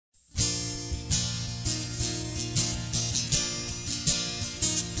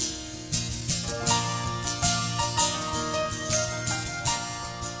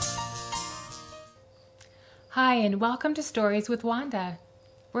Hi, and welcome to Stories with Wanda.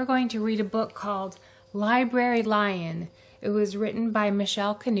 We're going to read a book called Library Lion. It was written by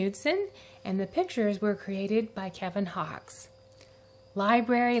Michelle Knudsen, and the pictures were created by Kevin Hawks.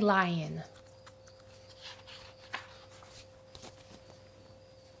 Library Lion.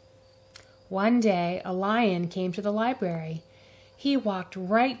 One day, a lion came to the library. He walked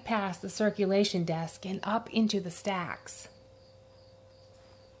right past the circulation desk and up into the stacks.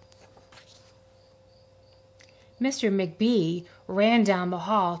 Mr. McBee ran down the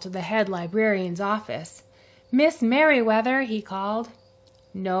hall to the head librarian's office. "Miss Merriweather," he called.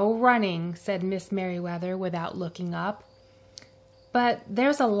 "No running," said Miss Merriweather without looking up. "But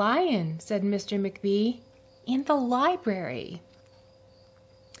there's a lion," said Mr. McBee, "in the library."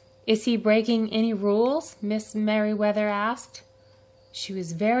 "Is he breaking any rules?" Miss Merriweather asked. She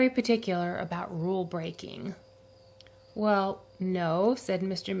was very particular about rule breaking. "Well, no," said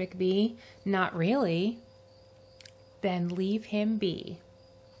Mr. McBee, "not really." "Then leave him be."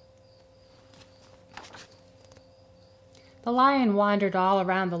 The lion wandered all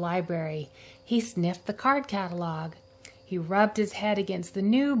around the library. He sniffed the card catalog. He rubbed his head against the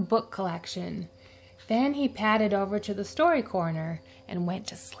new book collection. Then he padded over to the story corner and went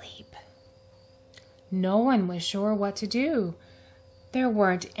to sleep. No one was sure what to do. There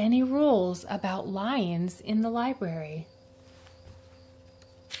weren't any rules about lions in the library.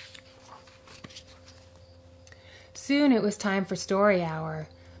 Soon it was time for story hour,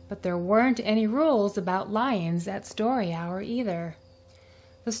 but there weren't any rules about lions at story hour either.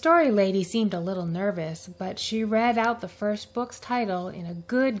 The story lady seemed a little nervous, but she read out the first book's title in a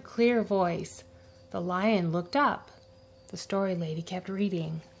good, clear voice. The lion looked up. The story lady kept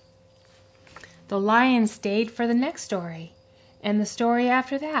reading. The lion stayed for the next story, and the story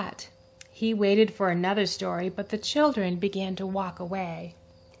after that. He waited for another story, but the children began to walk away.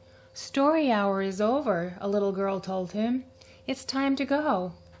 "Story hour is over," a little girl told him. "It's time to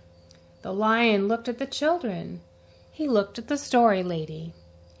go." The lion looked at the children. He looked at the story lady.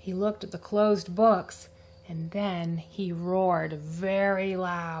 He looked at the closed books, and then he roared very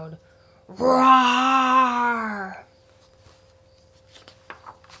loud. Roar!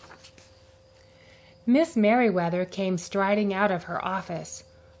 Miss Merriweather came striding out of her office.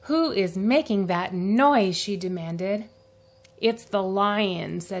 "Who is making that noise?" she demanded. "It's the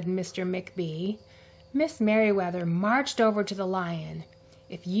lion," said Mr. McBee. Miss Merriweather marched over to the lion.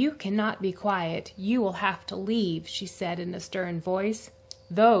 "If you cannot be quiet, you will have to leave," she said in a stern voice.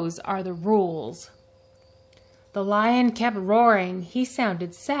 "Those are the rules." The lion kept roaring. He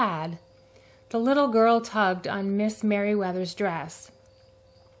sounded sad. The little girl tugged on Miss Merriweather's dress.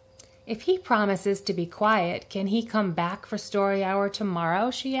 "If he promises to be quiet, can he come back for story hour tomorrow?"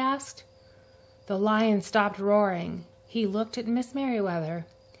 she asked. The lion stopped roaring. He looked at Miss Merriweather.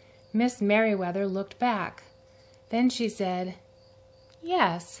 Miss Merriweather looked back. Then she said,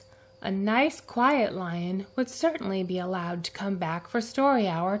 "Yes, a nice quiet lion would certainly be allowed to come back for story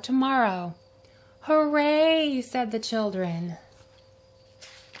hour tomorrow." "Hooray!" said the children.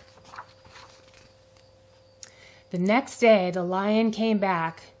 The next day the lion came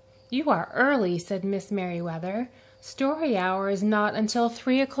back. "You are early," said Miss Merriweather. "Story hour is not until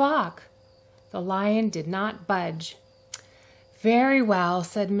 3 o'clock." The lion did not budge. "Very well,"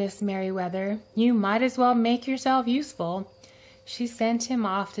 said Miss Merriweather. "You might as well make yourself useful." She sent him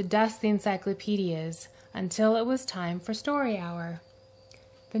off to dust the encyclopedias until it was time for story hour.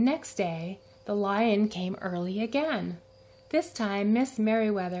 The next day, the lion came early again. This time, Miss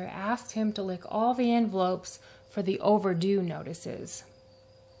Merriweather asked him to lick all the envelopes for the overdue notices.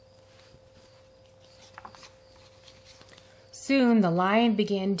 Soon the lion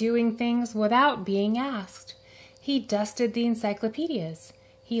began doing things without being asked. He dusted the encyclopedias.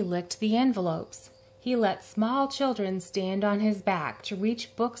 He licked the envelopes. He let small children stand on his back to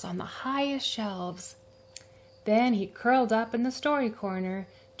reach books on the highest shelves. Then he curled up in the story corner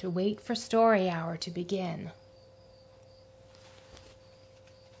to wait for story hour to begin.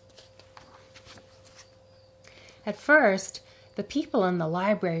 At first, the people in the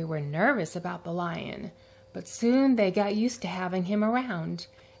library were nervous about the lion, but soon they got used to having him around.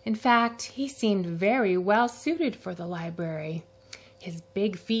 In fact, he seemed very well suited for the library. His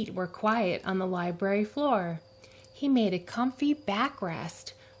big feet were quiet on the library floor. He made a comfy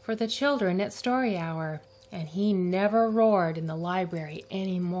backrest for the children at story hour, and he never roared in the library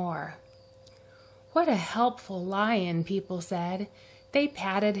anymore. "What a helpful lion," people said. They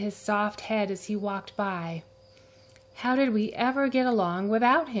patted his soft head as he walked by. "How did we ever get along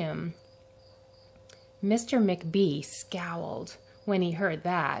without him?" Mr. McBee scowled when he heard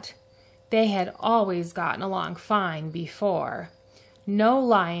that. They had always gotten along fine before. No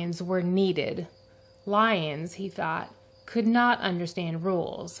lions were needed. Lions, he thought, could not understand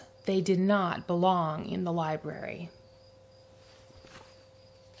rules. They did not belong in the library.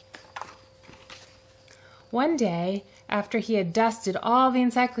 One day, after he had dusted all the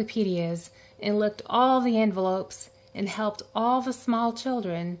encyclopedias and licked all the envelopes and helped all the small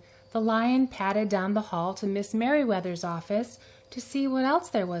children, the lion padded down the hall to Miss Merriweather's office to see what else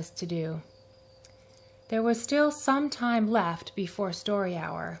there was to do. There was still some time left before story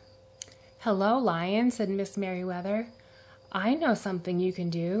hour. "Hello, Lion," said Miss Merriweather. "I know something you can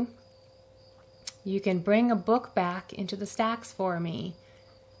do. You can bring a book back into the stacks for me.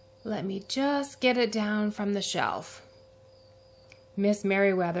 Let me just get it down from the shelf." Miss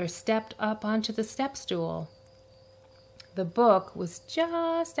Merriweather stepped up onto the step stool. The book was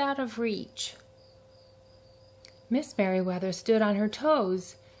just out of reach. Miss Merriweather stood on her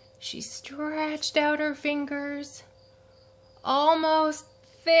toes. She stretched out her fingers. "Almost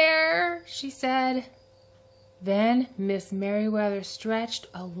there," she said. Then Miss Merriweather stretched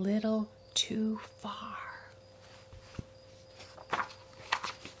a little too far.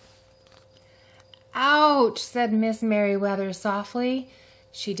 "Ouch," said Miss Merriweather softly.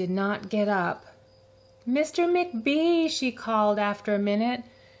 She did not get up. "Mr. McBee," she called after a minute.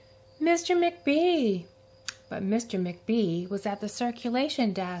 "Mr. McBee." But Mr. McBee was at the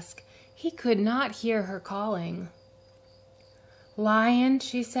circulation desk. He could not hear her calling. "Lion,"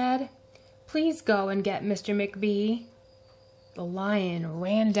 she said, "please go and get Mr. McBee." The lion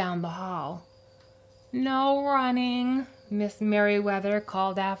ran down the hall. "No running," Miss Merriweather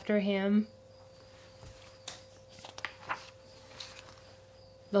called after him.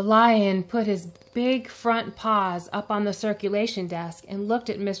 The lion put his big front paws up on the circulation desk and looked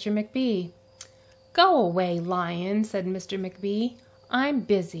at Mr. McBee. "Go away, Lion," said Mr. McBee. "I'm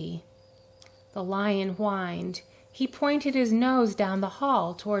busy." The lion whined. He pointed his nose down the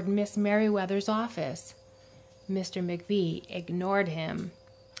hall toward Miss Merriweather's office. Mr. McBee ignored him.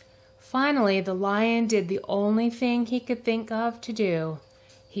 Finally, the lion did the only thing he could think of to do.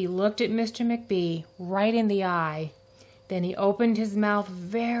 He looked at Mr. McBee right in the eye. Then he opened his mouth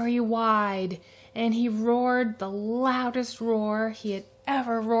very wide, and he roared the loudest roar he had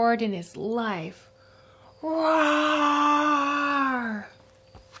ever roared in his life. Roar!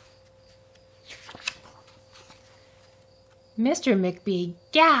 Mr. McBee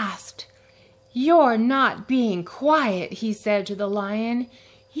gasped. "You're not being quiet," he said to the lion.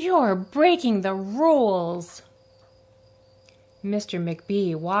 "You're breaking the rules." Mr.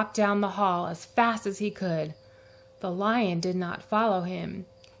 McBee walked down the hall as fast as he could. The lion did not follow him.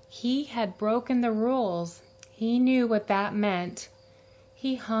 He had broken the rules. He knew what that meant.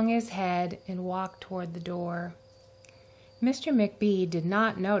 He hung his head and walked toward the door. Mr. McBee did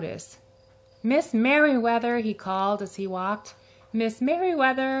not notice. "Miss Merriweather," he called as he walked. "Miss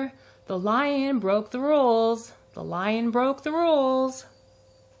Merriweather, the lion broke the rules. The lion broke the rules."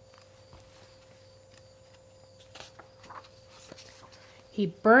 He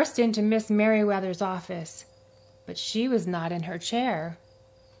burst into Miss Merriweather's office, but she was not in her chair.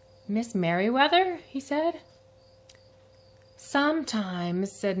 "Miss Merriweather?" he said.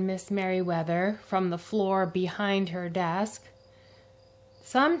 "Sometimes," said Miss Merriweather from the floor behind her desk,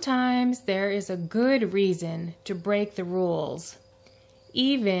 "sometimes there is a good reason to break the rules,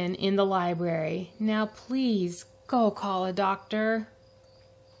 even in the library. Now please go call a doctor."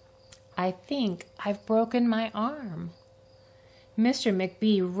 "I think I've broken my arm." Mr.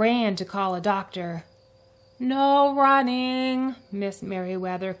 McBee ran to call a doctor. "No running," Miss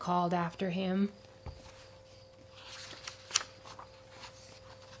Merriweather called after him.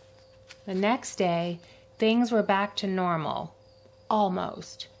 The next day, things were back to normal.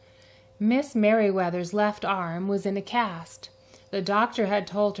 Almost. Miss Merriweather's left arm was in a cast. The doctor had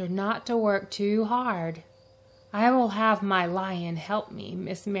told her not to work too hard. "I will have my lion help me,"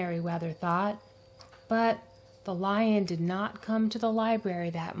 Miss Merriweather thought. But the lion did not come to the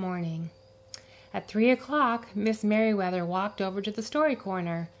library that morning. At 3 o'clock, Miss Merriweather walked over to the story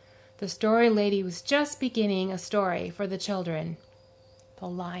corner. The story lady was just beginning a story for the children. The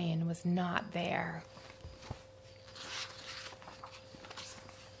lion was not there.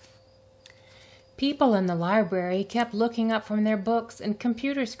 People in the library kept looking up from their books and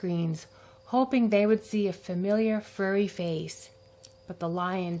computer screens, hoping they would see a familiar furry face. But the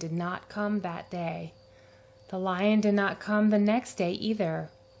lion did not come that day. The lion did not come the next day either,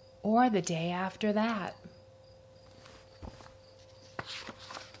 or the day after that.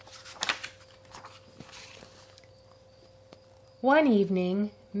 One evening,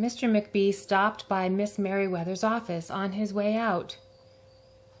 Mr. McBee stopped by Miss Merriweather's office on his way out.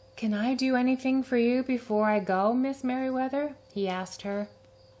 "Can I do anything for you before I go, Miss Merriweather?" he asked her.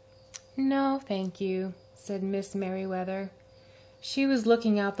 "No, thank you," said Miss Merriweather. She was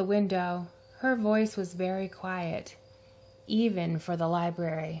looking out the window. Her voice was very quiet, even for the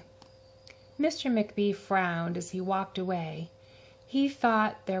library. Mr. McBee frowned as he walked away. He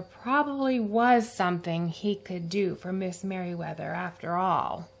thought there probably was something he could do for Miss Merriweather after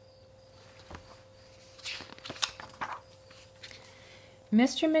all.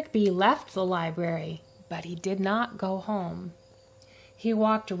 Mr. McBee left the library, but he did not go home. He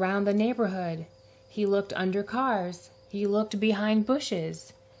walked around the neighborhood. He looked under cars. He looked behind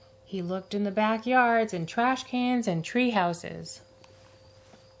bushes. He looked in the backyards and trash cans and tree houses.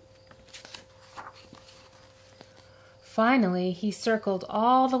 Finally, he circled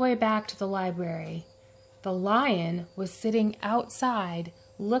all the way back to the library. The lion was sitting outside,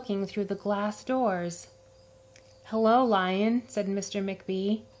 looking through the glass doors. "Hello, Lion," said Mr.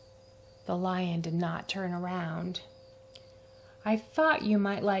 McBee. The lion did not turn around. "I thought you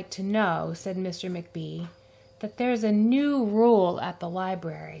might like to know," said Mr. McBee, "that there's a new rule at the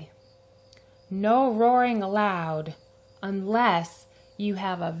library. No roaring aloud, unless you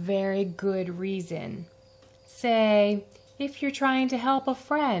have a very good reason. Say, if you're trying to help a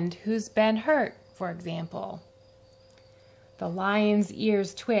friend who's been hurt, for example." The lion's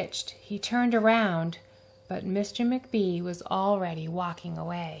ears twitched. He turned around, but Mr. McBee was already walking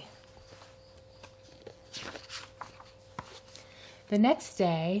away. The next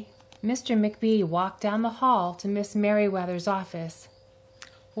day, Mr. McBee walked down the hall to Miss Merriweather's office.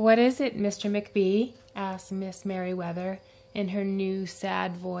 "What is it, Mr. McBee?" asked Miss Merriweather in her new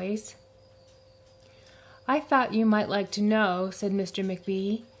sad voice. "I thought you might like to know," said Mr.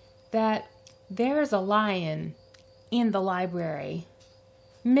 McBee, "that there's a lion in the library."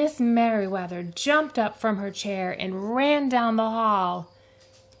 Miss Merriweather jumped up from her chair and ran down the hall.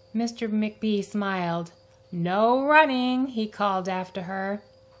 Mr. McBee smiled. "No running," he called after her.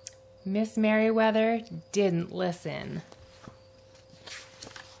 Miss Merriweather didn't listen.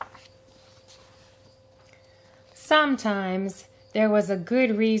 Sometimes there was a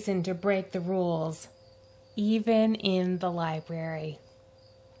good reason to break the rules, even in the library.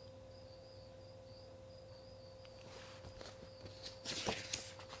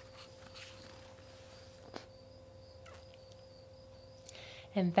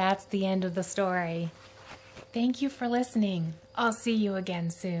 And that's the end of the story. Thank you for listening. I'll see you again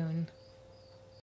soon.